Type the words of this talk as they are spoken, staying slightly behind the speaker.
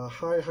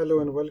Hi, hello,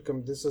 and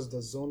welcome. This is the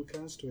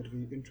Zonecast, where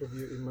we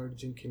interview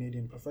emerging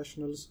Canadian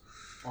professionals,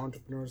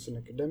 entrepreneurs, and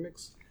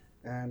academics.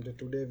 And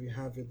today we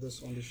have with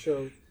us on the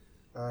show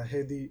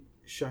Hadi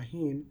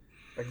Shaheen,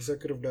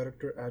 Executive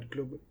Director at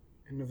Global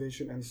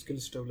Innovation and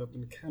Skills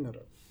Development Canada.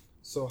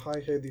 So,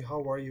 hi, Hadi,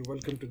 how are you?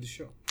 Welcome to the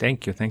show.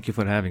 Thank you. Thank you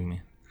for having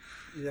me.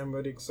 Yeah, I'm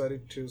very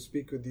excited to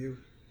speak with you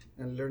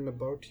and learn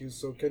about you.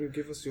 So, can you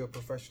give us your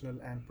professional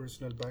and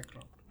personal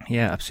background?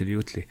 Yeah,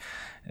 absolutely.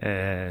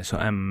 So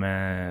I'm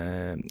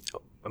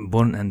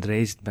born and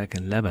raised back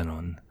in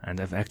Lebanon, and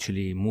I've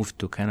actually moved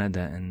to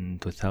Canada in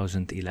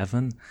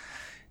 2011.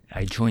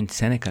 I joined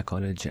Seneca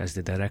College as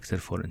the director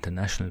for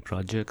international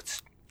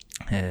projects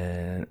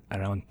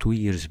around 2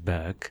 years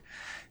back,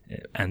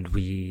 and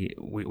we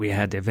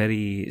had a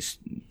very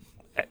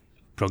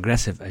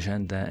progressive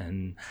agenda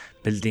in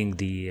building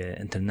the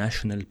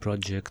international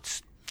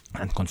projects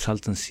and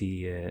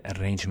consultancy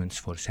arrangements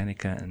for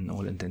Seneca and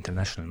all in the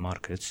international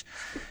markets.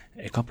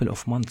 A couple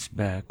of months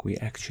back, we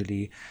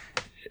actually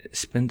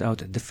spinned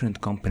out a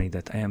different company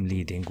that I am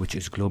leading, which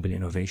is Global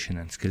Innovation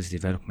and Skills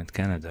Development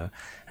Canada.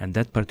 And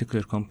that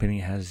particular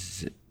company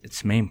has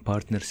its main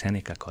partner,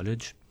 Seneca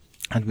College.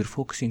 And we're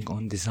focusing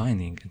on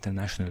designing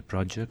international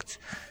projects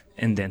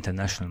in the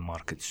international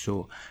markets.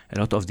 So a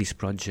lot of these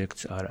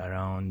projects are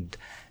around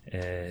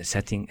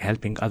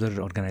helping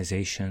other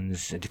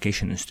organizations,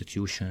 education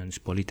institutions,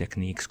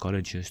 polytechniques,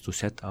 colleges to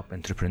set up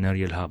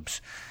entrepreneurial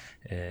hubs,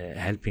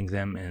 helping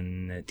them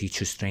in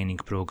teachers training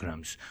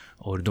programs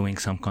or doing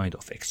some kind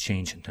of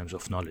exchange in terms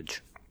of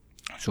knowledge.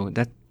 So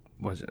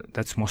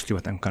that's mostly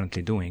what I'm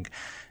currently doing.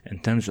 In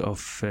terms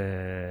of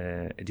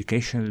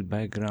educational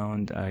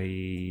background,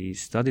 I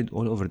studied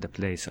all over the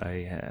place.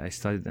 I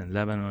studied in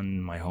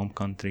Lebanon, my home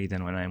country.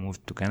 Then when I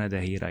moved to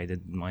Canada here, I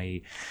did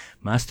my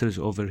master's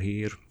over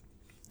here.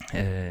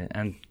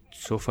 And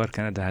so far,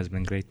 Canada has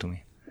been great to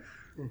me.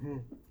 Mm-hmm.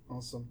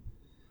 Awesome.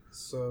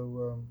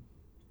 So,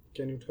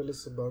 can you tell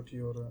us about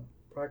your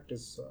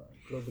practice,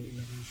 Global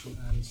Innovation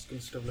and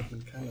Skills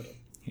Development Canada?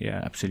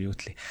 Yeah,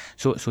 absolutely.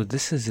 So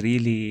this is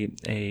really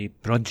a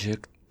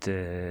project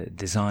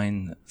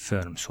design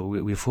firm. So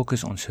we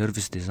focus on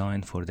service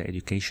design for the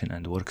education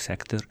and work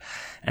sector,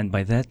 and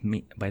by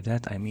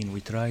that I mean we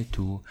try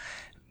to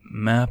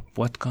map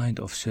what kind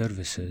of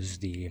services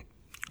the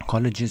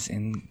colleges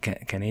in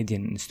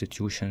Canadian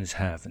institutions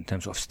have in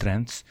terms of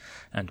strengths,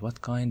 and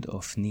what kind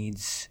of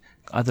needs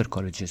other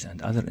colleges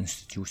and other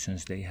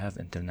institutions they have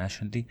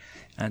internationally,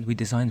 and we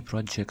design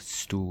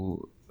projects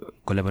to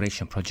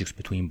collaboration projects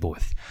between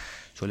both.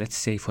 So let's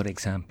say, for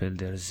example,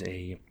 there's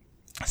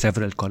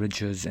several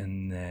colleges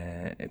in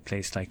a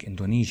place like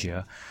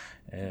Indonesia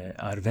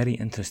are very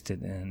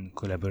interested in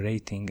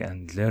collaborating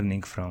and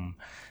learning from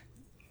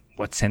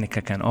what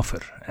Seneca can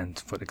offer. And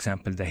for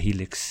example, the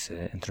Helix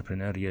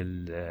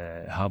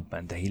entrepreneurial hub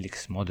and the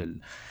Helix model,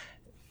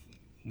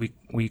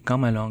 we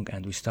come along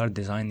and we start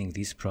designing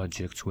these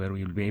projects where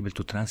we will be able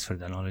to transfer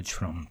the knowledge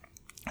from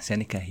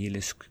Seneca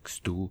Helix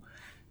to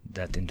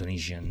that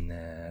Indonesian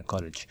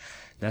college.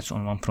 That's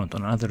on one front.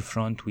 On another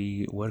front,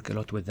 we work a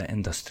lot with the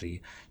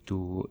industry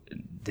to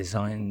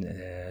design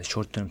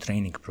short-term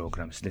training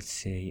programs, let's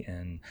say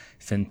in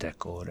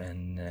fintech or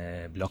in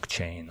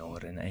blockchain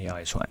or in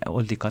AI. So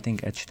all the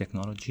cutting-edge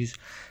technologies,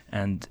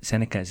 and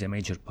Seneca is a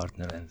major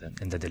partner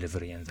in the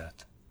delivery in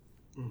that.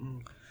 Mm-hmm.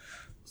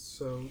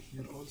 So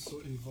you're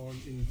also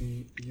involved in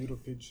the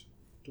Europitch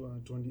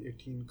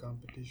 2018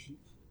 competition,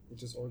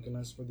 which is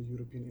organized by the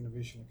European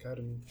Innovation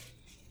Academy.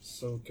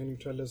 So can you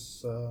tell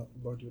us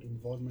about your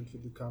involvement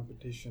with the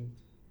competition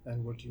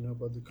and what you know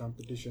about the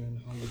competition and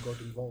how you got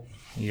involved?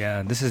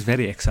 Yeah, this is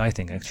very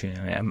exciting actually.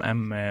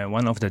 I'm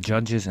one of the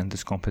judges in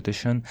this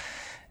competition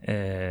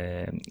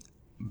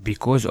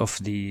because of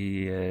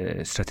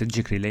the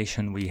strategic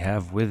relation we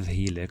have with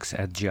Helix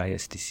at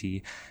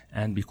GISTC,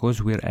 and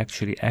because we're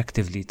actually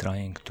actively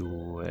trying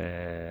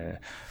to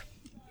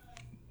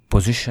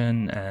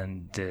position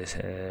and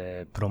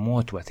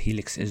promote what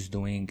Helix is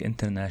doing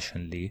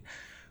internationally.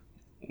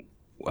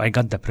 I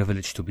got the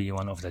privilege to be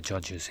one of the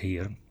judges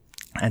here,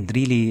 and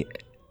really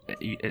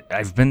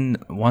I've been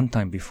one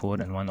time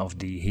before in one of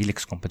the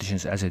Helix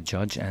competitions as a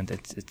judge, and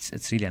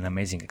it's really an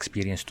amazing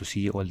experience to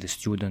see all the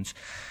students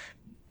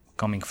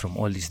coming from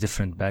all these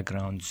different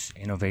backgrounds,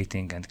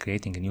 innovating and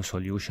creating new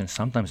solutions,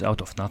 sometimes out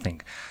of nothing.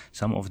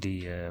 Some of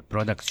the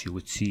products you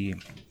would see,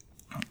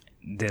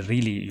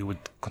 you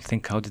would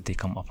think, how did they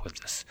come up with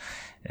this?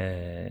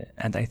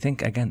 And I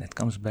think, again, it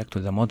comes back to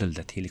the model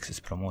that Helix is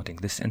promoting,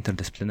 this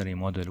interdisciplinary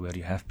model where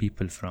you have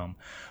people from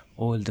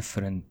all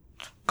different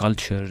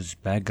cultures,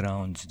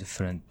 backgrounds,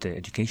 different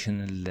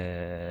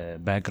educational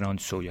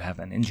backgrounds. So you have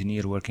an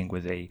engineer working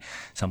with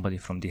somebody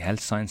from the health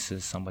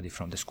sciences, somebody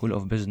from the School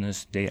of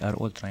Business. They are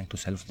all trying to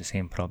solve the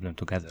same problem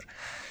together.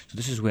 So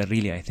this is where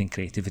really I think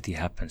creativity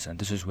happens, and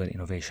this is where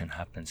innovation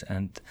happens.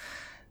 And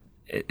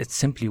it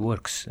simply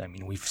works. I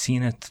mean, we've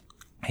seen it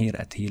here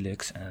at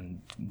Helix,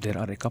 and there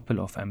are a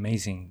couple of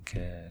amazing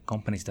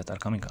companies that are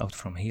coming out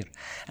from here,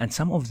 and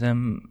some of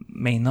them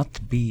may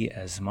not be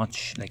as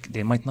much, like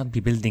they might not be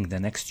building the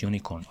next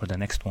unicorn or the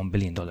next $1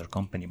 billion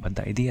company, but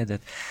the idea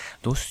that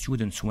those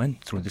students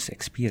went through this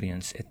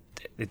experience,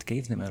 it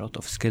gave them a lot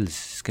of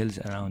skills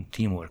around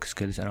teamwork,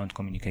 skills around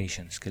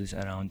communication, skills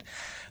around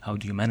how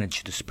do you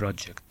manage this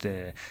project,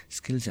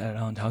 skills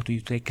around how do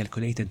you take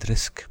calculated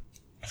risk.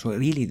 So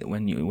really,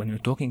 when you're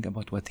talking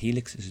about what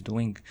Helix is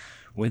doing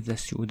with the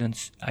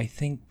students, I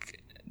think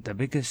the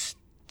biggest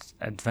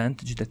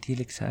advantage that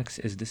Helix has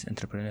is this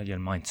entrepreneurial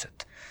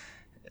mindset,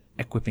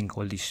 equipping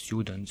all these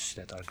students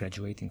that are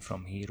graduating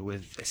from here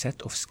with a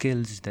set of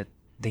skills that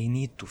they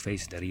need to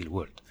face the real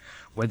world.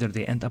 Whether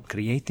they end up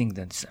creating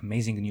this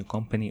amazing new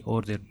company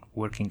or they're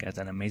working at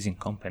an amazing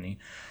company,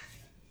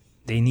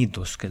 they need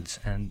those skills,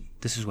 and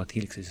this is what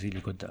Helix is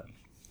really good at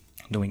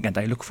doing, and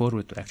I look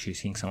forward to actually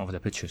seeing some of the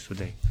pictures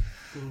today.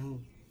 Mm-hmm.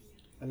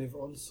 And you've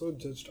also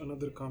judged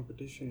another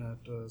competition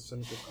at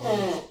Seneca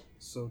College.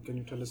 So can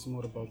you tell us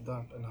more about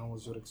that and how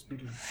was your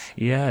experience?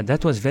 Yeah,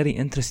 that was very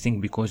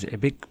interesting because a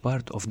big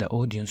part of the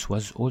audience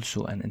was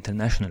also an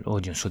international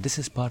audience. So this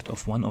is part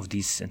of one of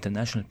these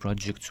international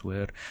projects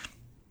where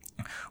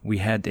we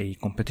had a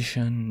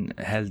competition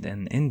held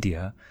in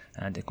India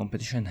and a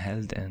competition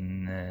held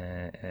in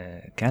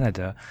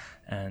Canada,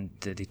 and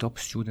the top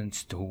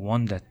students who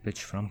won that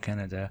pitch from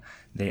Canada,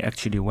 they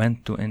actually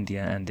went to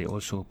India and they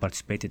also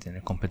participated in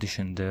a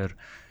competition there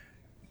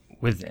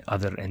with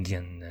other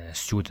Indian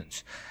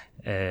students,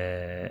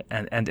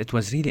 and it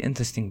was really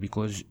interesting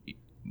because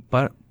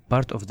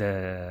part of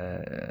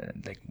the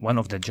one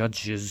of the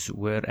judges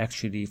were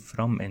actually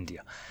from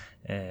India,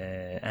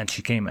 and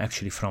she came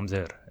actually from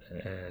there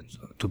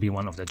to be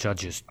one of the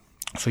judges.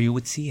 So you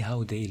would see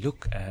how they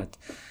look at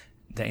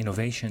the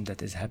innovation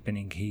that is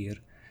happening here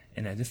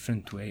in a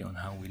different way on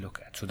how we look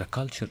at. So the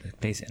culture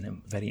plays a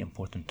very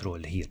important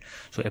role here.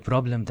 So a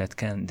problem that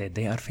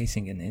they are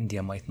facing in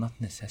India might not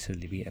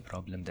necessarily be a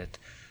problem that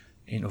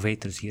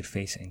innovators here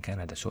face in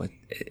Canada. So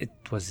it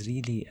was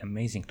really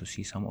amazing to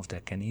see some of the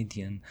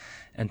Canadian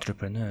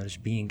entrepreneurs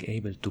being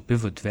able to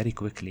pivot very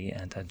quickly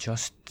and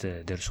adjust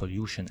their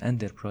solution and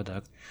their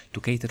product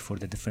to cater for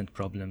the different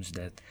problems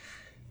that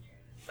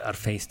are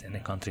faced in a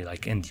country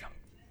like India.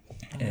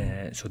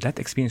 So that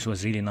experience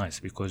was really nice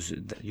because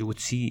you would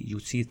see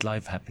it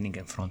live happening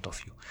in front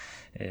of you.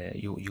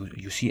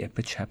 You see a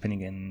pitch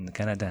happening in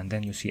Canada, and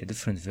then you see a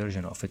different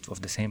version of it,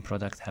 of the same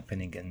product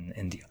happening in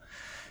India.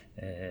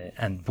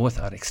 And both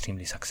are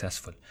extremely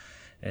successful.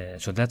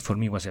 So that for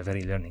me was a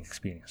very learning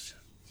experience.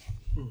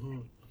 Mm-hmm.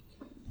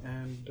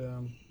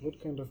 And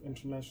what kind of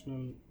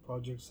international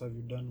projects have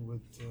you done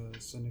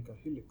with Seneca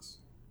Helix?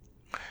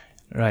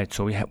 Right,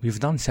 so we've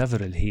done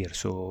several here.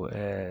 So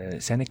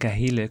Seneca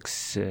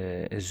Helix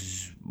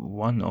is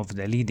one of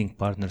the leading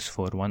partners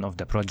for one of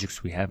the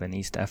projects we have in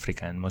East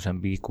Africa and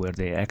Mozambique, where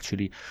they're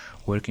actually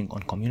working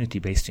on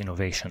community-based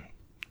innovation.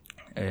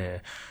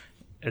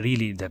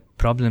 Really, the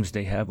problems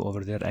they have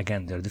over there,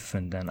 again, they're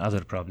different than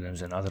other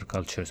problems in other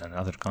cultures and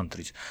other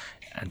countries.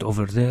 And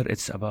over there,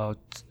 it's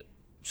about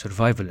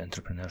survival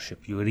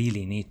entrepreneurship. You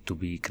really need to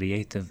be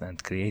creative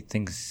and create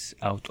things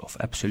out of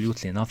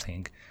absolutely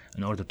nothing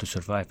in order to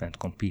survive and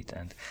compete.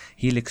 And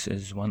Helix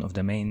is one of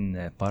the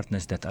main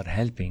partners that are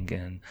helping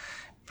in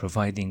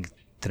providing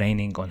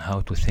training on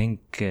how to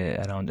think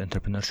around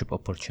entrepreneurship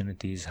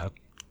opportunities,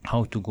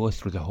 how to go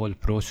through the whole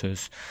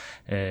process,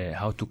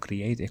 how to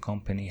create a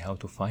company, how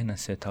to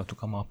finance it, how to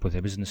come up with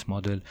a business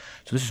model.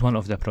 So this is one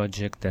of the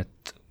projects that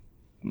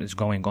is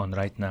going on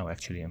right now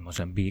actually in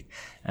Mozambique,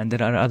 and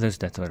there are others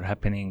that are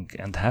happening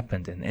and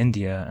happened in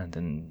India, and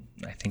then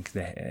I think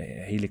the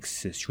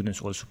Helix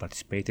students also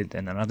participated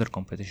in another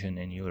competition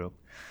in Europe.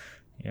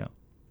 Yeah.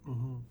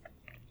 Mm-hmm.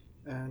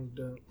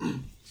 And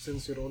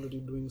since you're already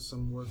doing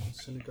some work with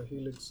Seneca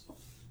Helix,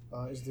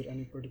 is there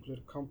any particular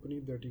company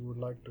that you would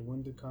like to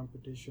win the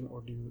competition, or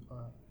do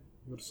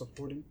you're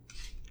supporting?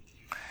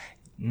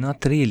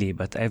 Not really,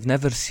 but I've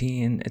never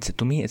seen it.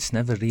 To me, it's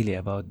never really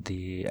about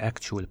the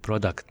actual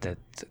product that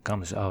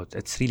comes out.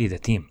 It's really the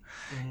team.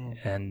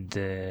 Mm-hmm.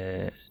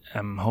 And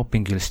I'm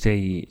hoping you'll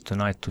stay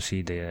tonight to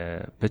see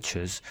the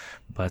pitches,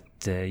 but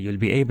you'll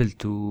be able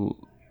to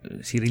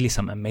see really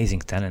some amazing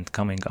talent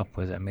coming up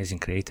with amazing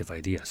creative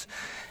ideas.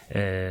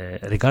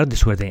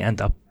 Regardless where they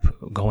end up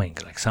going,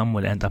 like some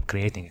will end up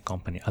creating a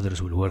company,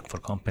 others will work for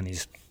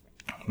companies,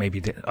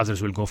 maybe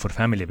others will go for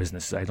family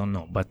businesses, I don't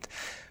know,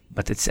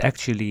 but it's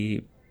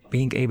actually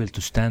being able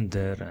to stand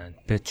there and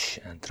pitch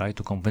and try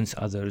to convince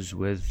others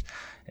with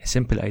a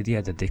simple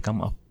idea that they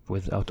come up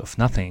with out of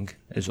nothing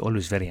is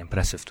always very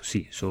impressive to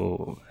see.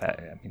 So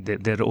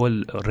they're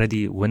all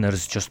already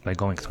winners just by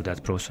going through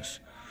that process.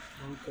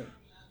 Okay.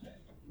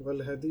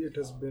 Well, Hadi, it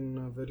has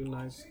been very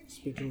nice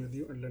speaking with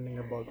you and learning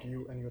about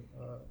you and your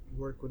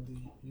work with the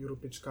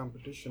Europitch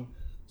competition.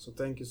 So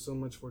thank you so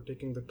much for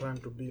taking the time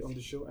to be on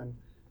the show and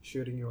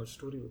sharing your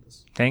story with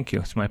us. Thank you.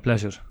 It's my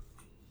pleasure.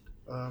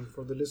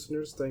 For the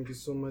listeners, thank you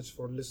so much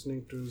for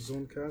listening to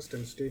Zonecast,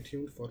 and stay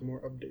tuned for more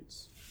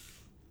updates.